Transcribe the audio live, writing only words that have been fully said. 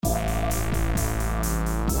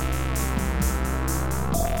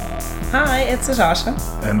Hi, it's Natasha.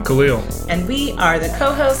 And Khalil. And we are the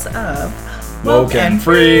co-hosts of Woke and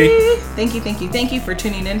Free. Thank you for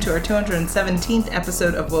tuning in to our 217th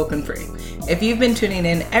episode of Woke and Free. If you've been tuning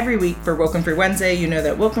in every week for Woke and Free Wednesday, you know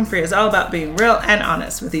that Woke and Free is all about being real and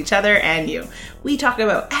honest with each other and you. We talk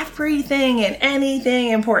about everything and anything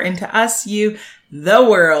important to us, you, the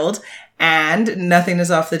world, and nothing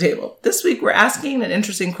is off the table. This week, we're asking an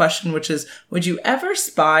interesting question, which is, would you ever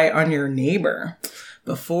spy on your neighbor?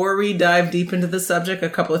 Before we dive deep into the subject, a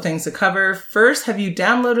couple of things to cover. First, have you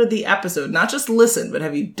downloaded the episode? Not just listened, but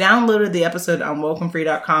have you downloaded the episode on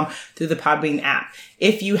wokeandfree.com through the Podbean app?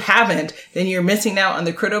 If you haven't, then you're missing out on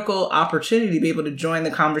the critical opportunity to be able to join the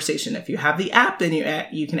conversation. If you have the app, then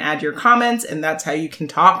you can add your comments, and that's how you can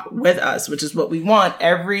talk with us, which is what we want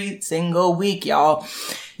every single week, y'all.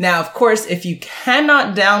 Now, of course, if you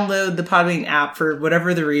cannot download the Podbean app for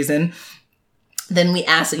whatever the reason, then we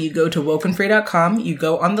ask that you go to wokeandfree.com, you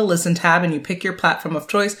go on the listen tab, and you pick your platform of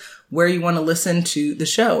choice where you want to listen to the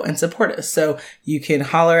show and support us. So you can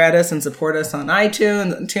holler at us and support us on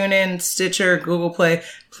iTunes, TuneIn, Stitcher, Google Play.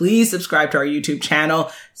 Please subscribe to our YouTube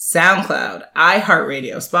channel, SoundCloud,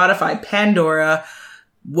 iHeartRadio, Spotify, Pandora,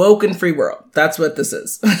 Woke and Free World. That's what this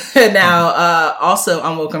is. Now, also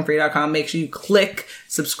on wokeandfree.com, make sure you click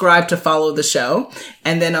subscribe to follow the show.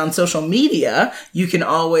 And then on social media, you can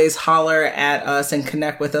always holler at us and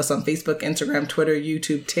connect with us on Facebook, Instagram, Twitter,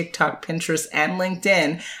 YouTube, TikTok, Pinterest, and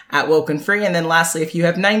LinkedIn at Woke and Free. And then lastly, if you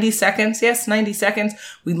have 90 seconds, yes, 90 seconds,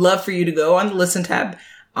 we'd love for you to go on the listen tab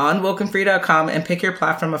on wokeandfree.com and pick your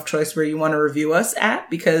platform of choice where you want to review us at,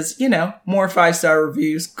 because, you know, more 5-star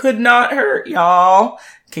reviews could not hurt, y'all.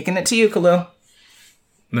 Kicking it to you, Khalil.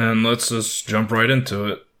 Then let's just jump right into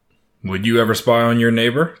it. Would you ever spy on your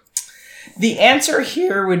neighbor? The answer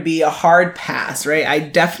here would be a hard pass, right? I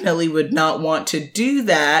definitely would not want to do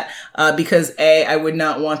that because A, I would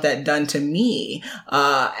not want that done to me.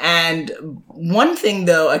 And one thing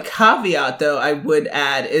though, a caveat though, I would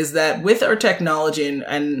add is that with our technology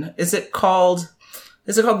and is it called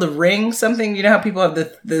the Ring something? You know how people have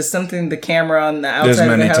the camera on the outside There's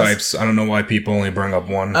many of the house? types. I don't know why people only bring up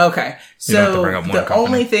one. Okay. So the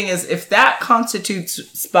only thing is, if that constitutes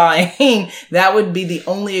spying, that would be the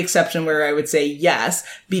only exception where I would say yes,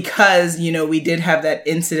 because, you know, we did have that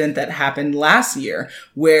incident that happened last year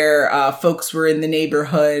where folks were in the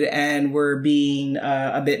neighborhood and were being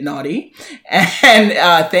a bit naughty. And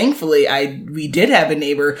thankfully, we did have a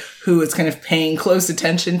neighbor who was kind of paying close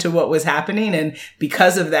attention to what was happening. And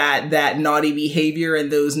because of that naughty behavior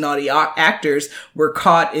and those naughty actors were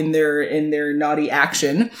caught in their naughty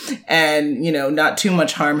action. And, you know, not too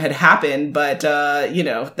much harm had happened, but, you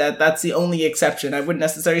know, that's the only exception. I wouldn't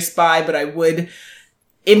necessarily spy, but I would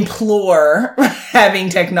implore having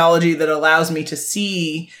technology that allows me to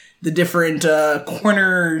see the different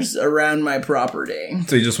corners around my property.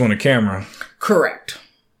 So you just want a camera? Correct.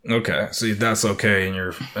 Okay, so that's okay in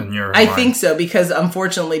your I mind. think so, because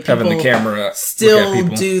unfortunately people having the camera still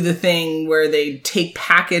do the thing where they take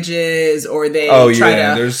packages or they try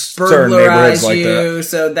to there's burglarize like you. that.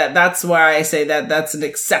 So that's why I say that's an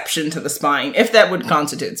exception to the spying, if that would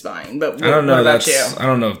constitute spying. But what about you? I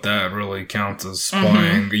don't know if that really counts as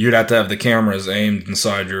spying. Mm-hmm. You'd have to have the cameras aimed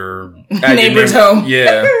inside your neighbor's home.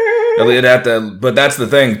 Yeah. It'd have to, but that's the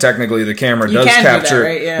thing. Technically, the camera does capture. Do that,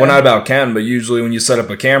 right? Yeah. Well, not about but usually when you set up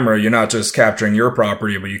a camera, you're not just capturing your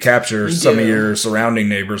property, but you capture some of your surrounding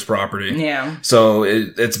neighbor's property. Yeah. So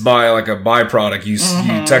it's like a byproduct. You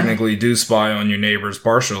technically do spy on your neighbors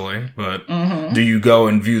partially, but do you go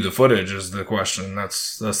and view the footage? Is the question.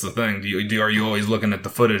 That's the thing. Are you always looking at the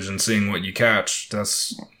footage and seeing what you catch?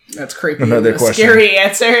 That's creepy. Another question. Scary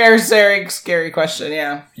answer. Very scary question,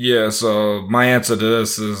 yeah. Yeah, so my answer to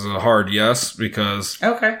this is a hard yes, because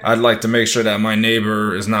I'd like to make sure that my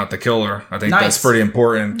neighbor is not the killer. I think that's pretty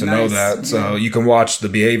important to know that. So you can watch the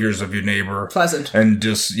behaviors of your neighbor. Pleasant. And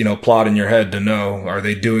just, you know, plot in your head to know, are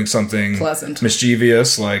they doing something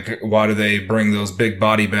mischievous? Like, why do they bring those big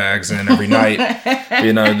body bags in every night?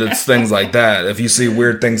 You know, that's things like that. If you see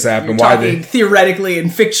weird things happen, theoretically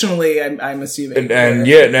and fictionally, I'm assuming.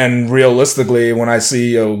 And realistically, when I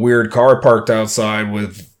see a weird car parked outside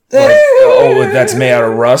with that's made out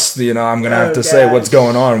of rust, you know, I'm gonna have to say, what's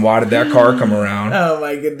going on? Why did that car come around? Oh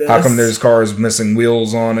my goodness! How come there's cars missing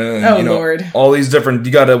wheels on it? And, Lord! All these different.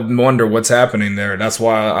 You got to wonder what's happening there. That's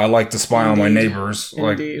why I like to spy on my neighbors.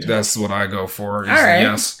 Like that's what I go for. All right.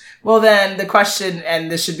 Yes. Well, then the question,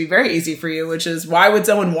 and this should be very easy for you, which is, why would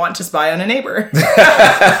someone want to spy on a neighbor?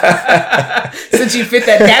 Since you fit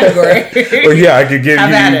that category. Well, yeah, I could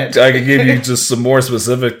give you just some more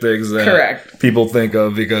specific things that Correct. people think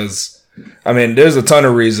of, because I mean, there's a ton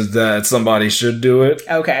of reasons that somebody should do it.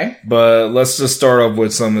 Okay. But let's just start off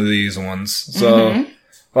with some of these ones. So,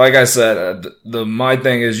 like I said, my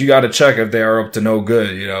thing is you got to check if they are up to no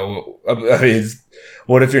good. You know, I mean,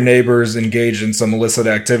 what if your neighbors engage in some illicit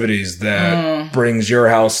activities that brings your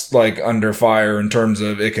house like under fire in terms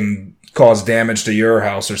of it can cause damage to your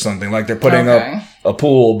house or something? Like they're putting up a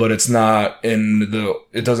pool, but it's not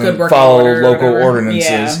it doesn't follow local ordinances.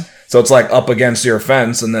 Yeah. So it's like up against your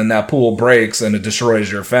fence, and then that pool breaks and it destroys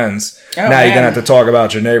your fence. Now you're going to have to talk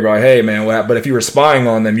about your neighbor. Like, hey man, but if you were spying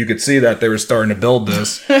on them, you could see that they were starting to build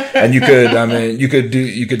this, and you could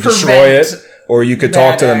destroy it, or you could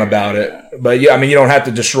talk to them about it. But yeah, I mean, you don't have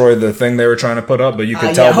to destroy the thing they were trying to put up, but you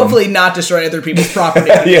could tell them. Hopefully not destroy other people's property.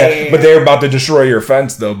 But they're about to destroy your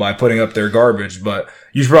fence though by putting up their garbage. But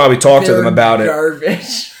you should probably talk to them about it.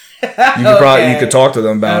 You could talk to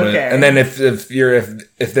them about it. And then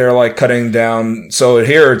if they're like cutting down, so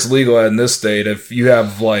here it's legal in this state. If you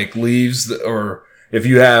have like leaves or if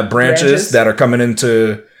you have branches that are coming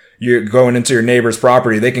into you're going into your neighbor's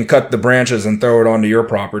property, they can cut the branches and throw it onto your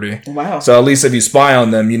property. Wow. So at least if you spy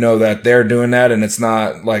on them, you know that they're doing that and it's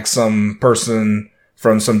not like some person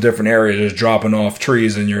from some different area just dropping off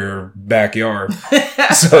trees in your backyard.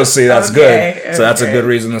 So see, that's good. So that's a good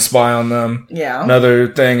reason to spy on them. Yeah.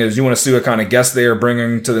 Another thing is you want to see what kind of guests they are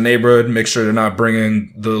bringing to the neighborhood. Make sure they're not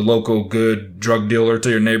bringing the local good drug dealer to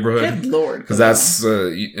your neighborhood. Good Lord. Because that's,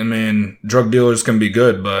 I mean, drug dealers can be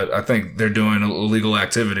good, but I think they're doing illegal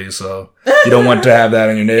activity. So you don't want to have that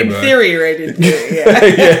in your neighborhood. In theory, right? In theory, yeah.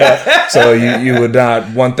 Yeah. So you would not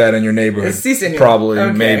want that in your neighborhood.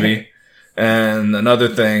 Probably, maybe. And another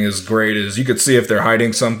thing is great is you could see if they're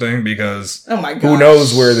hiding something because who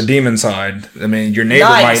knows where the demons hide. I mean, your neighbor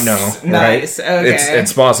might know, right? Nice. Okay.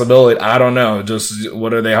 It's possibility. I don't know. Just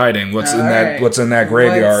what are they hiding? What's in that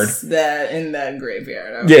graveyard? What's that in that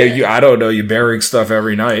graveyard? Okay. Yeah, I don't know. You burying stuff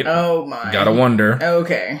every night. Oh my. You gotta wonder.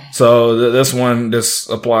 Okay. So this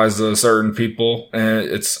applies to certain people, and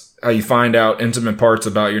it's how you find out intimate parts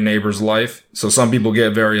about your neighbor's life. So some people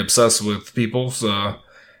get very obsessed with people. So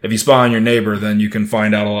if you spy on your neighbor, then you can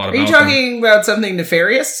find out a lot about them. Are you talking about something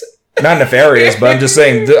nefarious? Not nefarious, but I'm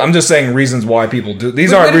just saying reasons why people do.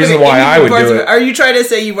 These aren't reasons why I would do it. Are you trying to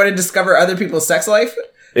say you want to discover other people's sex life?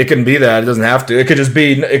 It can be that. It doesn't have to. It could just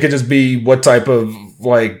be what type of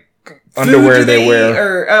like underwear they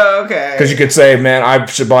wear. Okay. Because you could say, man, I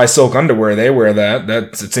should buy silk underwear. They wear that.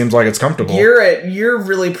 It seems like it's comfortable. You're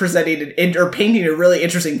really presenting or painting a really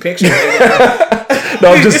interesting picture right now.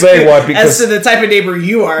 No, I'm just saying why. Because as to the type of neighbor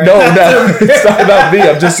you are. No, it's not about me.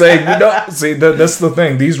 I'm just saying. See, that's the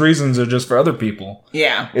thing. These reasons are just for other people.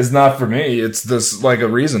 Yeah, it's not for me. It's this like a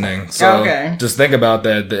reasoning. So just think about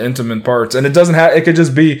that. The intimate parts, and it doesn't have. It could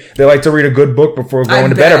just be they like to read a good book before going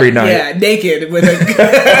to bed every night. Yeah, naked with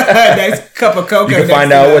a nice cup of cocoa. You can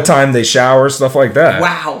find out what time they shower, stuff like that.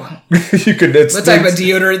 Wow. You could. What type of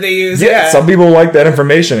deodorant they use? Yeah, some people like that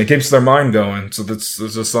information. It keeps their mind going. So that's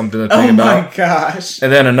just something to think about. Oh my gosh.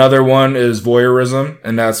 And then another one is voyeurism,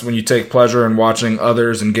 and that's when you take pleasure in watching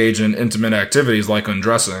others engage in intimate activities like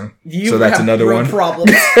undressing. So that's another one.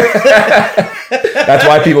 Problems. That's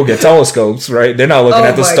why people get telescopes, right? They're not looking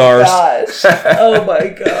at the stars. Gosh. Oh my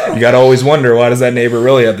god. You gotta always wonder, why does that neighbor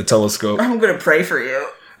really have the telescope? I'm gonna pray for you.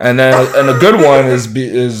 And then, a good one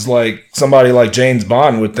is like somebody like James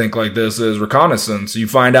Bond would think like this is reconnaissance. You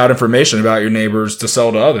find out information about your neighbors to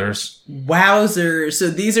sell to others. Wowzers. So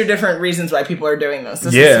these are different reasons why people are doing this.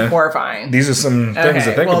 This is horrifying. These are some things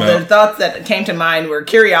to think about. Well, the thoughts that came to mind were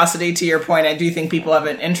curiosity. To your point, I do think people have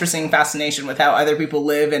an interesting fascination with how other people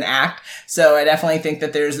live and act. So I definitely think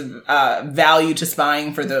that there's value to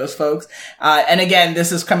spying for those folks. And again,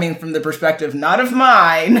 this is coming from the perspective not of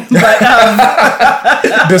mine,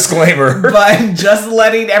 but disclaimer. But just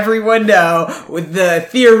letting everyone know with the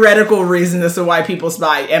theoretical reason as to why people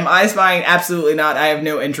spy. Am I spying? Absolutely not. I have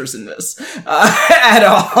no interest in this at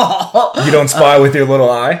all. You don't spy with your little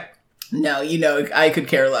eye? No, I could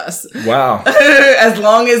care less. Wow. As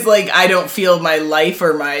long as, I don't feel my life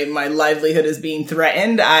or my livelihood is being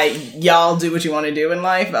threatened, y'all do what you want to do in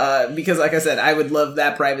life, because, like I said, I would love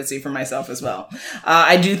that privacy for myself as well.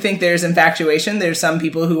 I do think there's infatuation. There's some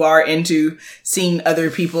people who are into seeing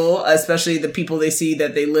other people, especially the people they see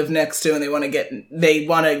that they live next to, and they want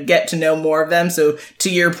to get to know more of them. So, to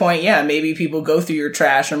your point, yeah, maybe people go through your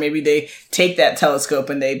trash, or maybe they take that telescope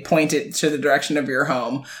and they point it to the direction of your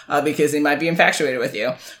home, because they might be infatuated with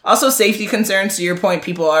you. Also, safety concerns. To your point,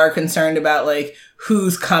 people are concerned about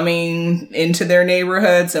who's coming into their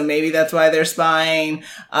neighborhood. So maybe that's why they're spying.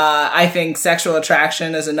 I think sexual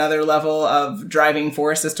attraction is another level of driving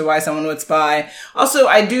force as to why someone would spy. Also,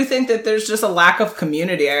 I do think that there's just a lack of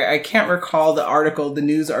community. I can't recall the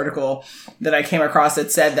news article that I came across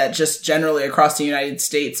that said that just generally across the United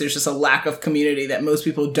States, there's just a lack of community, that most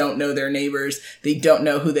people don't know their neighbors. They don't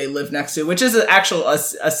know who they live next to, which is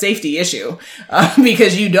a safety issue,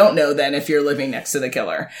 because you don't know then if you're living next to the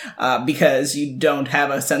killer, because you don't have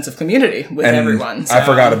a sense of community with everyone. So. I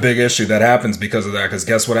forgot a big issue that happens because of that, because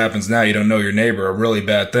guess what happens now? You don't know your neighbor, a really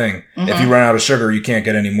bad thing. If you run out of sugar, you can't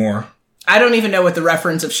get any more. I don't even know what the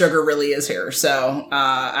reference of sugar really is here, so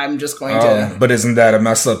I'm just going to... But isn't that a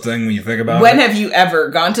messed up thing when you think about it? When have you ever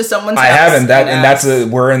gone to someone's house? I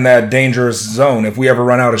haven't. We're in that dangerous zone. If we ever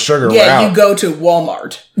run out of sugar, we're out. You go to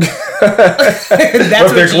Walmart. That's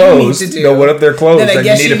what they're closed. You need to do. No, what if they're closed? Then I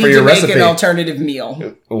guess you need to make an alternative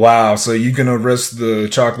meal. Wow, so you can risk the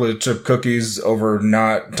chocolate chip cookies over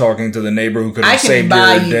not talking to the neighbor who could have saved your day?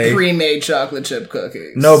 I can buy you pre-made chocolate chip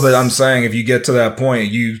cookies. No, but I'm saying if you get to that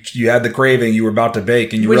point, you had the craving, you were about to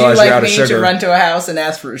bake, and you realize you're out of sugar. Would you like me to run to a house and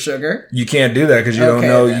ask for sugar? You can't do that because you don't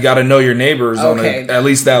know. Then. You got to know your neighbors on at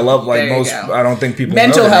least that level. Like most, I don't think people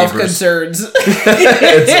mental know their health neighbors. Concerns.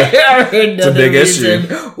 It's a big issue.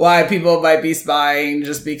 Why people might be spying,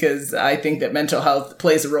 just because I think that mental health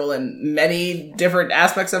plays a role in many different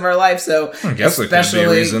aspects of our life. So I guess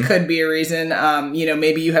especially could be a reason.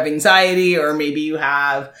 Maybe you have anxiety, or maybe you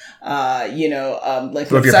have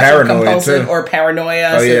like obsessive compulsive or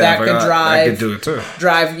paranoia. So that could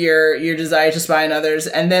drive your desire to spy on others.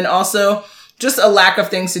 And then also just a lack of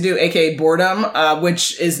things to do, aka boredom,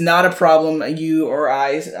 which is not a problem you or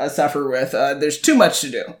I suffer with. There's too much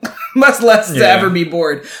to do, much less to ever be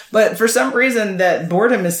bored. But for some reason, that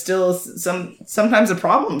boredom is still sometimes a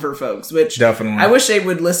problem for folks, which definitely I wish they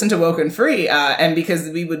would listen to Woken Free, and because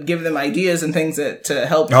we would give them ideas and things to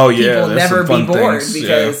help people never be bored,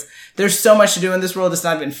 because there's so much to do in this world. It's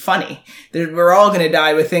not even funny. We're all going to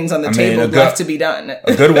die with things on the table left to be done.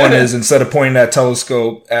 A good one is, instead of pointing that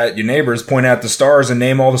telescope at your neighbors, point at the stars and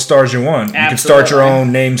name all the stars you want. Absolutely. You can start your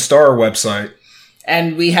own name star website.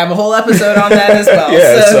 And we have a whole episode on that as well.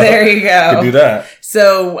 so there you go. You can do that.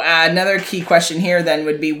 So another key question here then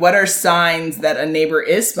would be, what are signs that a neighbor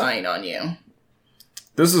is spying on you?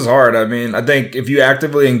 This is hard. I mean, I think if you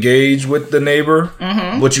actively engage with the neighbor,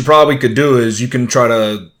 what you probably could do is you can try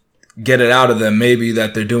to get it out of them, maybe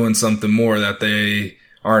that they're doing something more that they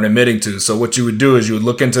aren't admitting to. So what you would do is you would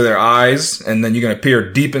look into their eyes, and then you're going to peer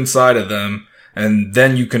deep inside of them, and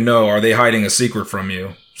then you can know, are they hiding a secret from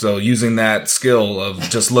you? So using that skill of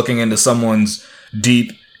just looking into someone's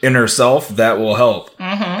deep inner self, that will help.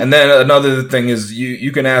 And then another thing is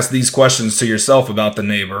you can ask these questions to yourself about the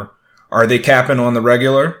neighbor. Are they capping on the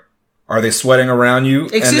regular? Are they sweating around you?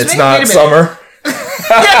 And it's not summer?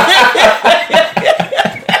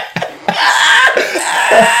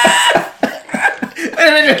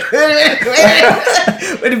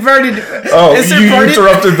 You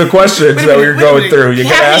interrupted the questions that we were going through. You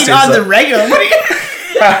can ask yourself. On the regular. What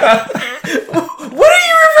are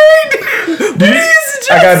you referring to?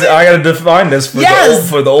 I got to define this for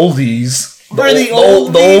the oldies. The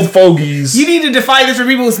old fogies. You need to define this for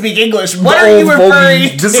people who speak English. What are you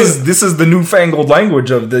referring to? This is the newfangled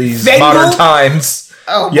language of these modern times.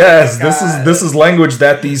 Oh yes, this is language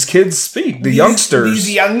that these kids speak. Youngsters.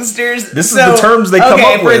 These youngsters. This is the terms they come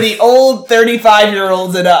up with. For the old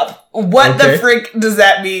 35-year-olds and up. What the frick does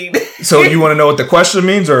that mean? So you want to know what the question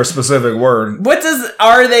means, or a specific word? What does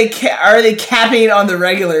are they capping on the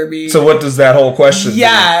regular mean? So what does that whole question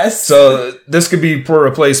mean? So this could be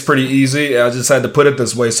replaced pretty easy. I just had to put it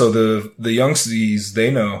this way so the youngsters, they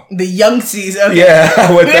know. The youngsters, okay. Yeah, I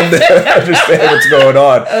want them to understand what's going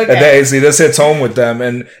on. Okay. And they see this hits home with them,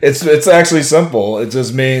 and it's actually simple. It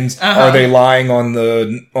just means are they lying on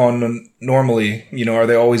normally? Are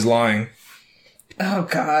they always lying? Oh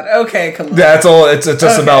God. Okay, come on. That's all. It's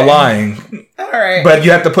just about lying. All right. But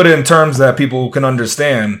you have to put it in terms that people can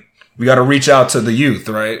understand. We got to reach out to the youth,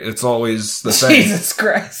 right? It's always the same. Jesus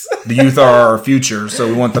Christ. The youth are our future, so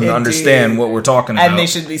we want them to understand what we're talking about. And they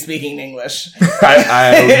should be speaking English.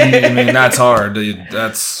 I mean, that's hard.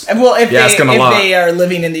 That's if they are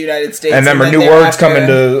living in the United States. And remember, new words come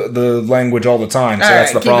into the language all the time, so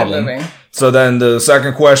that's the problem. So then the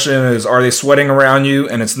second question is, are they sweating around you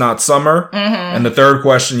and it's not summer? And the third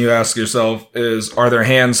question you ask yourself is, are their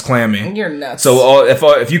hands clammy? You're nuts. So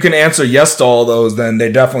if you can answer yes to all those, then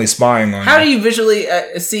they're definitely spying on you. How do you visually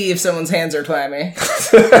see if someone's hands are clammy?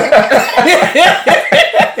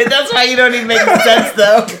 That's why you don't even make sense,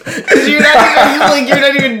 though. Because you're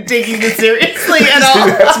not even taking this seriously at all.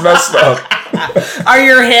 That's messed up.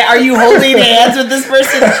 Are you holding hands with this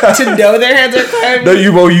person to know their hands are clammy? No,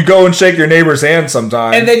 you go and shake your neighbor's hand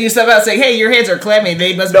sometime, and then you somehow say, "Hey, your hands are clammy.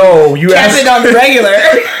 They must be it on the regular."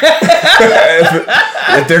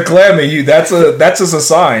 if they're clammy, that's just a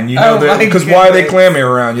sign, because why are they clammy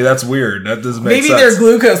around you? That's weird. That doesn't make sense. Maybe their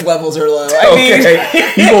glucose levels are low.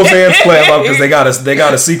 People's hands clam up because they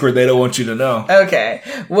got a secret they don't want you to know. Okay.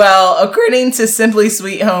 Well, according to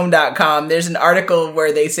simplysweethome.com, there's an article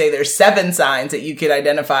where they say there's 7 signs that you could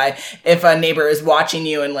identify if a neighbor is watching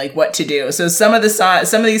you and like what to do. So some of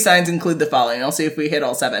these signs include the following. I'll see if we hit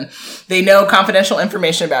all 7. They know confidential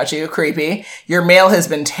information about you. Creepy. Your mail has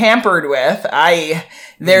been tampered with.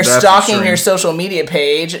 They're stalking your social media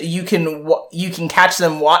page. You can catch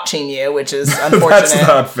them watching you, which is unfortunate. That's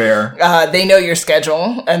not fair. They know your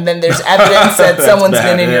schedule, and then there's evidence that someone's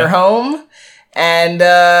been in your home. And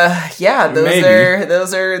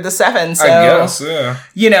those are the 7. So, I guess, yeah.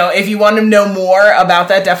 If you want to know more about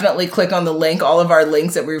that, definitely click on the link. All of our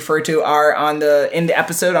links that we refer to are in the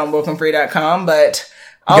episode on wokenfree.com, but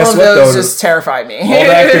all of those just terrified me.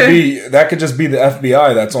 Well, that could just be the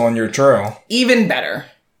FBI that's on your trail. Even better.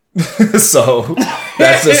 So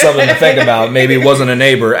that's just something to think about. Maybe it wasn't a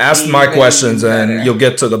neighbor. Ask my questions and you'll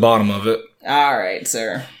get to the bottom of it. All right,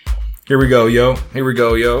 sir. Here we go, yo.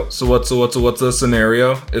 So what's the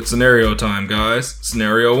scenario? It's scenario time, guys.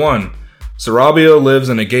 Scenario 1. Sarabia lives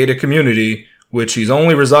in a gated community, which he's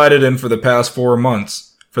only resided in for the past 4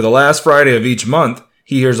 months. For the last Friday of each month,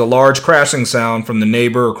 he hears a large crashing sound from the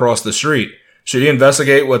neighbor across the street. Should he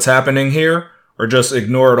investigate what's happening here, or just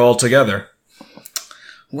ignore it altogether?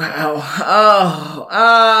 Wow.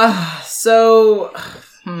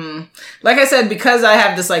 Like I said, because I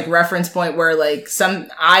have this like reference point where like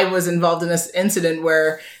I was involved in this incident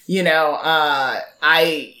where,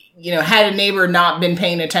 I had a neighbor not been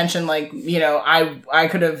paying attention, like, I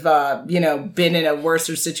could have, been in a worse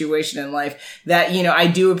situation in life that, I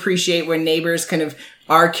do appreciate when neighbors kind of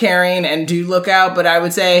are caring and do look out, but I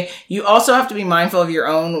would say you also have to be mindful of your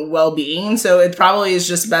own well-being. So it probably is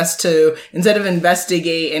just best to, instead of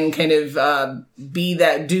investigate and kind of be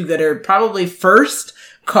that do-gooder, probably first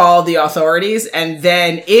call the authorities. And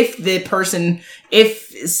then if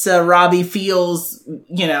Sarabi feels,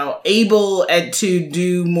 able to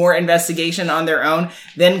do more investigation on their own,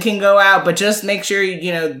 then can go out, but just make sure,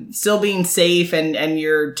 still being safe and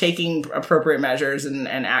you're taking appropriate measures and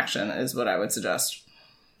action is what I would suggest.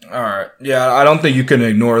 All right. Yeah, I don't think you can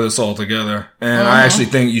ignore this altogether. And I actually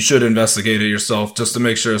think you should investigate it yourself just to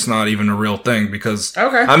make sure it's not even a real thing because,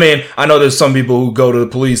 I mean, I know there's some people who go to the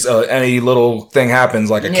police, any little thing happens,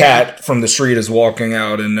 like a cat from the street is walking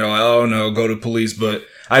out and they're like, oh no, go to police. But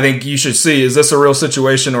I think you should see, is this a real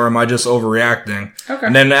situation or am I just overreacting? Okay.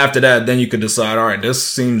 And then after that, then you could decide, all right,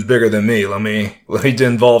 this seems bigger than me. Let me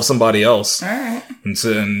involve somebody else. All right. And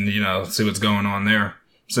see what's going on there.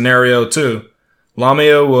 Scenario 2.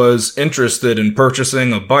 Lamia was interested in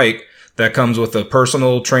purchasing a bike that comes with a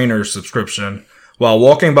personal trainer subscription. While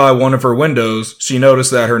walking by one of her windows, she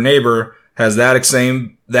noticed that her neighbor has that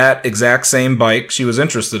exact same bike she was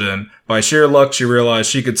interested in. By sheer luck, she realized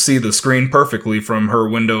she could see the screen perfectly from her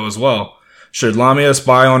window as well. Should Lamia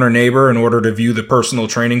spy on her neighbor in order to view the personal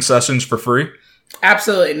training sessions for free?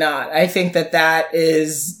 Absolutely not. I think that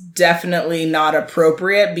is definitely not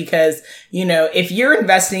appropriate because, if you're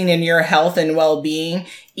investing in your health and well-being,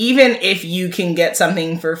 even if you can get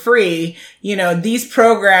something for free, these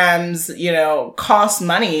programs, cost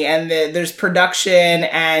money and there's production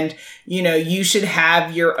and, you should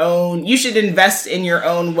have you should invest in your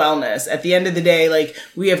own wellness. At the end of the day, like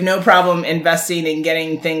we have no problem investing in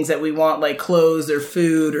getting things that we want, like clothes or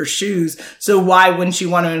food or shoes. So why wouldn't you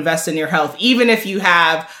want to invest in your health? Even if you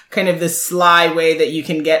have kind of this sly way that you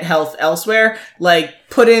can get health elsewhere, like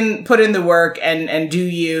put in the work and do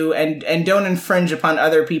you and don't infringe upon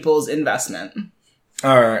other people's investment.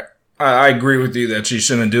 All right. I agree with you that she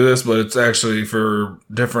shouldn't do this, but it's actually for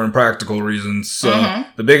different practical reasons. So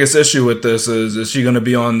the biggest issue with this is she going to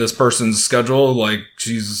be on this person's schedule? Like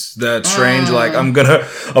she's that strange. Like I'm going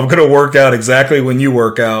to work out exactly when you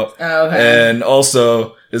work out. Okay. And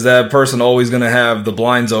also, is that person always going to have the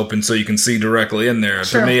blinds open so you can see directly in there?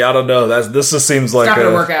 Sure. To me, I don't know. This just seems like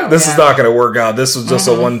this is not going to work out. This was just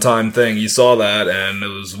a one-time thing. You saw that and it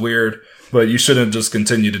was weird, but you shouldn't just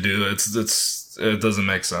continue to do it. It doesn't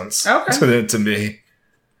make sense to me.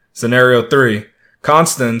 Scenario 3.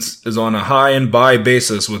 Constance is on a high and buy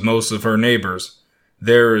basis with most of her neighbors.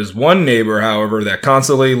 There is one neighbor, however, that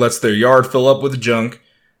constantly lets their yard fill up with junk,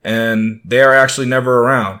 and they are actually never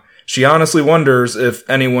around. She honestly wonders if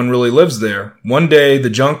anyone really lives there. One day, the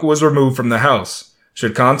junk was removed from the house.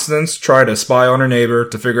 Should Constance try to spy on her neighbor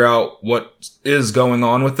to figure out what is going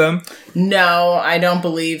on with them? No, I don't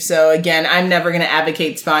believe so. Again, I'm never going to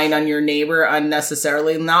advocate spying on your neighbor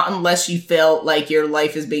unnecessarily, not unless you feel like your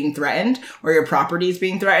life is being threatened or your property is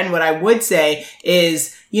being threatened. What I would say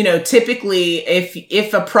is, typically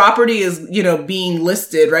if a property is, being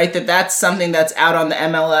listed, right, that's something that's out on the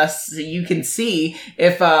MLS. You can see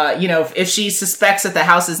if she suspects that the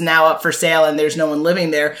house is now up for sale and there's no one living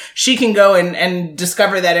there, she can go and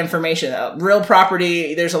discover that information. Real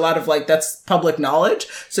property, there's a lot of that's public knowledge.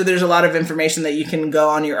 So there's a lot of information that you can go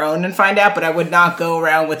on your own and find out, but I would not go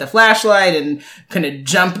around with a flashlight and kind of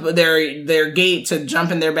jump their gate to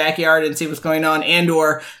jump in their backyard and see what's going on, and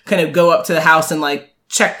or kind of go up to the house and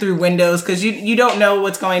check through windows, because you don't know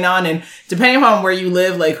what's going on. And depending on where you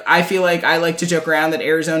live, I feel like I like to joke around that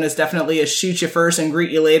Arizona is definitely a shoot you first and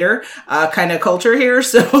greet you later kind of culture here.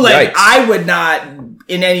 So Yikes. I would not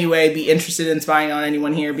in any way be interested in spying on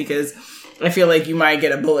anyone here, because I feel like you might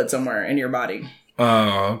get a bullet somewhere in your body.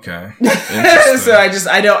 Oh, okay. So I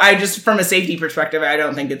just from a safety perspective, I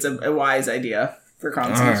don't think it's a wise idea for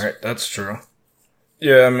Constance. All right, that's true.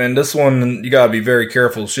 Yeah, I mean, this one, you gotta be very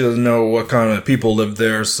careful. She doesn't know what kind of people live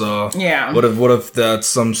there, so... Yeah. What if that's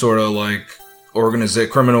some sort of,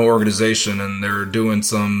 criminal organization, and they're doing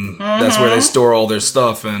some... Mm-hmm. That's where they store all their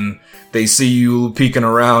stuff, and they see you peeking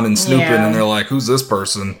around and snooping, and they're like, who's this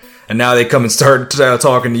person? And now they come and start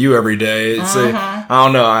talking to you every day. It's I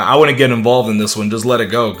don't know. I wouldn't get involved in this one. Just let it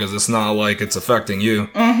go, because it's not like it's affecting you.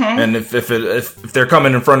 Mm-hmm. And if they're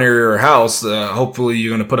coming in front of your house, hopefully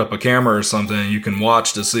you're going to put up a camera or something and you can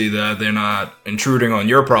watch to see that they're not intruding on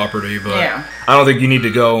your property. But I don't think you need to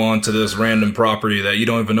go onto this random property that you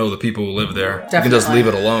don't even know the people who live there. Definitely. You can just leave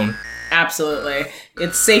it alone. Absolutely.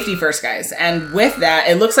 It's safety first, guys. And with that,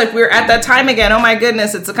 it looks like we're at that time again. Oh my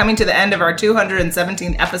goodness. It's coming to the end of our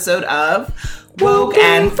 217th episode of Woke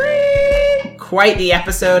and Free. Quite the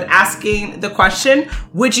episode, asking the question,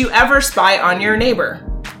 would you ever spy on your neighbor?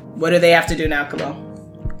 What do they have to do now, Khalil?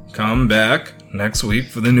 Come back next week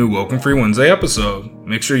for the new Woke and Free Wednesday episode.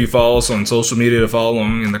 Make sure you follow us on social media to follow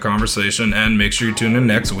along in the conversation, and make sure you tune in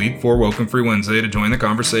next week for Woke and Free Wednesday to join the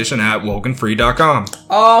conversation at wokeandfree.com.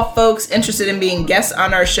 All folks interested in being guests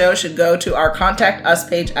on our show should go to our Contact Us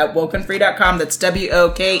page at wokeandfree.com. That's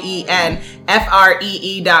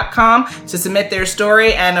WOKENFREE.com to submit their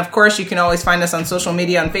story. And of course, you can always find us on social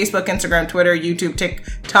media on Facebook, Instagram, Twitter, YouTube,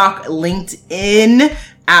 TikTok, LinkedIn,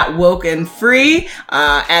 at Woke and Free,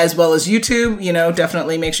 as well as YouTube.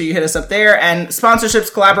 Definitely make sure you hit us up there. And sponsorships,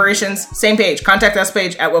 collaborations, same page. Contact us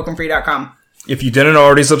page at wokeandfree.com. If you didn't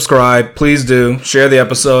already subscribe, please do. Share the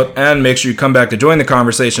episode, and make sure you come back to join the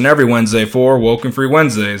conversation every Wednesday for Woke and Free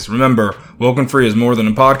Wednesdays. Remember, Woke and Free is more than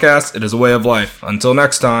a podcast. It is a way of life. Until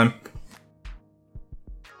next time.